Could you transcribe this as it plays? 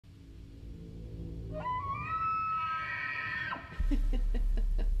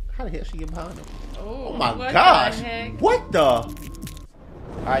How the hell she get behind him? Oh my what gosh! The heck? What the? All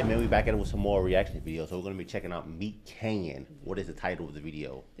right, man. We back at it with some more reaction videos. So we're gonna be checking out Meet Can. What is the title of the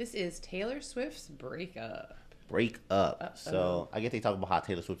video? This is Taylor Swift's breakup. Break up. So I guess they talk about how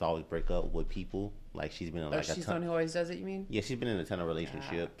Taylor Swift always break up with people. Like she's been in like she's the one who always does it. You mean? Yeah, she's been in a ton of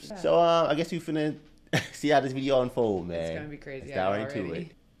relationships. Yeah. So I guess we finna see how this video unfold, man. It's gonna be crazy. Let's dive right into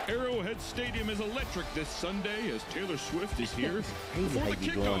it. Arrowhead Stadium is electric this Sunday as Taylor Swift is here Crazy for how the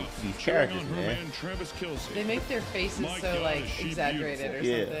you going kickoff. these Cheering characters, on her man. Travis Kelce. They make their faces My so God, like is she exaggerated or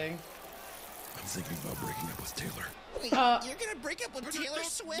beautiful. something. I'm thinking about breaking up with Taylor. Wait, you're gonna break up with Taylor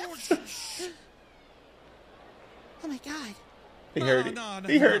Swift? Oh my god. He heard it. No,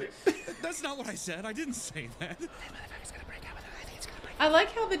 He heard it. That's not what I said. I didn't say that. I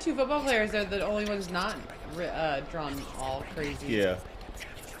like how the two football players are the only ones not drawn all crazy. Yeah.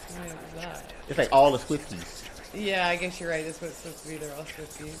 What is that? It's like all the Swifties. Yeah, I guess you're right. That's what it's supposed to be. They're all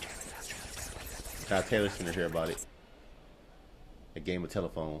Swifties. Now Taylor's gonna hear about it. A game of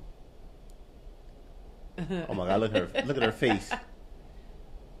telephone. Oh my god, look at her. Look at her face.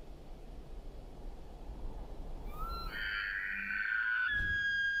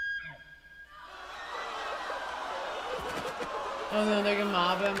 Oh no, they're gonna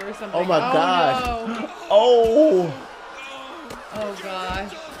mob him or something. Oh my gosh. No. Oh. Oh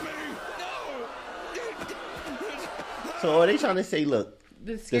gosh. So are they trying to say, look,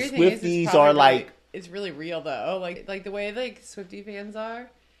 The the scary thing is Swifties it's are probably like, it's really real though. Like the way like Swiftie fans are,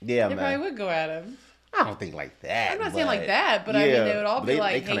 yeah, they man. probably would go at him. I don't think like that. I'm not saying like that, but I mean they would all be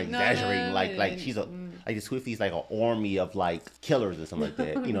like they kind of hating on exaggerating, him like and- she's a like the Swifties like an army of like killers or something like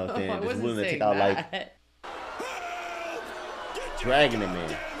that. You know what I'm No, I saying? Just wasn't willing to take saying out like that. dragging him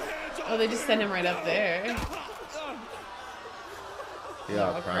in. Oh, they just sent him right up there. They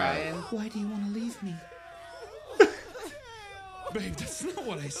all All crying. Why do you want to leave me? Babe, that's not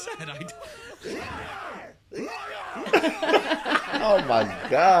what I said. Oh my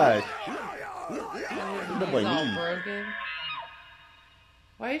gosh. He's boy all need. broken.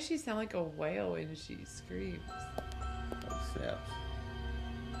 Why does she sound like a whale when she screams? Oh, snaps.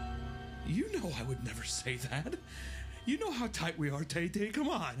 You know I would never say that. You know how tight we are, Tay-Tay. Come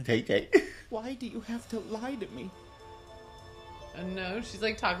on. Tay. Why do you have to lie to me? Oh no, she's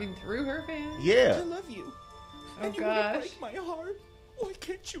like talking through her fans. I Yeah. love you. Oh And you want to gosh. break my heart? Why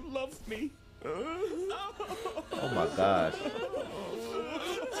can't you love me? Oh my gosh.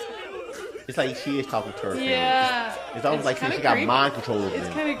 It's like she is talking to her fans. Yeah. It's almost like kinda she got creepy. mind control over It's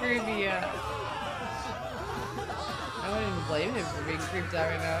them. kind of creepy, yeah. I wouldn't even blame him for being creeped out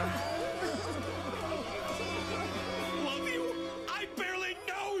right now. Love you? I barely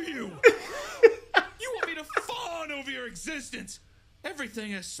know you. You want me to fawn over your existence.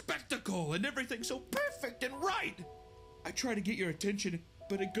 Everything is spectacle and everything so perfect and right. I try to get your attention,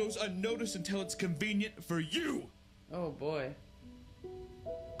 but it goes unnoticed until it's convenient for you. Oh boy.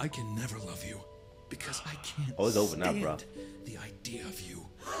 I can never love you because I can't Oh, it's over now, stand bro. the idea of you.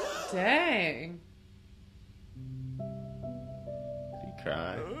 Dang. She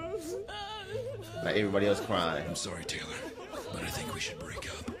crying. Like everybody else crying. I'm sorry, Taylor, but I think we should break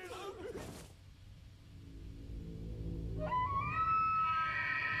up.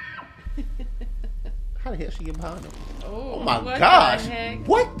 How the hell she get behind him? Oh, Oh my what gosh. The heck?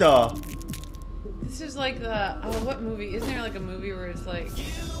 What the? This is like the what movie? Isn't there like a movie where it's like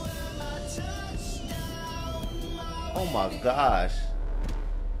Oh my gosh.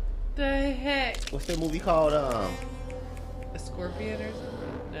 the heck? What's that movie called? A scorpion or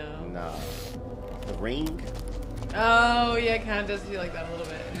something? No. Nah. The Ring? Oh yeah, it kind of does feel like that a little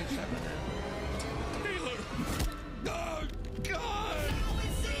bit. Who's talking about Taylor! Oh, God!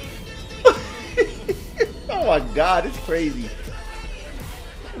 Oh my god, it's crazy.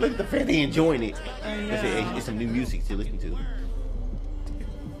 Look at the fan, they enjoying it. I know. It's some new music to listen to.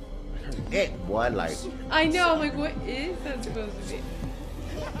 Heck, boy, like, I know. I'm like, what is that supposed to be?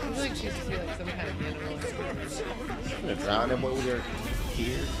 I feel like she's supposed to be like some kind of animal. gonna drown that boy with her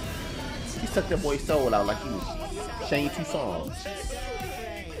tears. He sucked that boy's soul out like he was Shane 2 songs.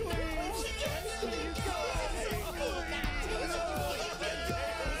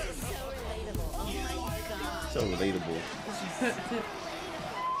 So relatable.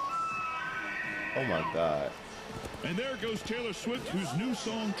 Oh my god. And there goes Taylor Swift, whose new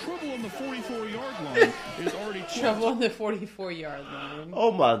song, Trouble on the 44-yard line, is already Trouble on the 44-yard line.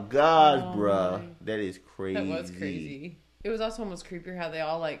 Oh my god, Oh bruh. my. That is crazy. That was crazy. It was also almost creepier how they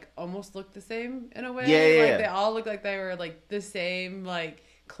all like almost looked the same in a way. Yeah, yeah. Like they all looked like they were like the same like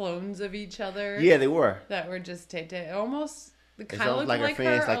clones of each other. Yeah, they were. That were just Tay-Tay. Almost kind of almost looked like her like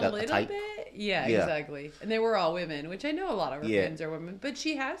fans, her like a a little type. bit. Yeah, Yeah. exactly. And they were all women, which I know a lot of her Yeah. fans are women, but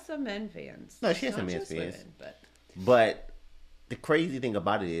she has some men fans. No, she has Not some men just fans. women, but But the crazy thing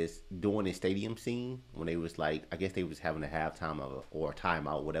about it is during the stadium scene when they was like, I guess they was having a halftime or a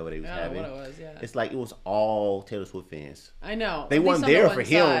timeout, whatever they was I don't having. know what it was. Yeah, It's like it was all Taylor Swift fans. I know. They At weren't least on the there one for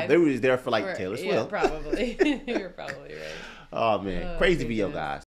him. side. They was there for like For- Taylor Swift. Yeah, probably. You're probably right. Oh man, crazy video goodness. guys.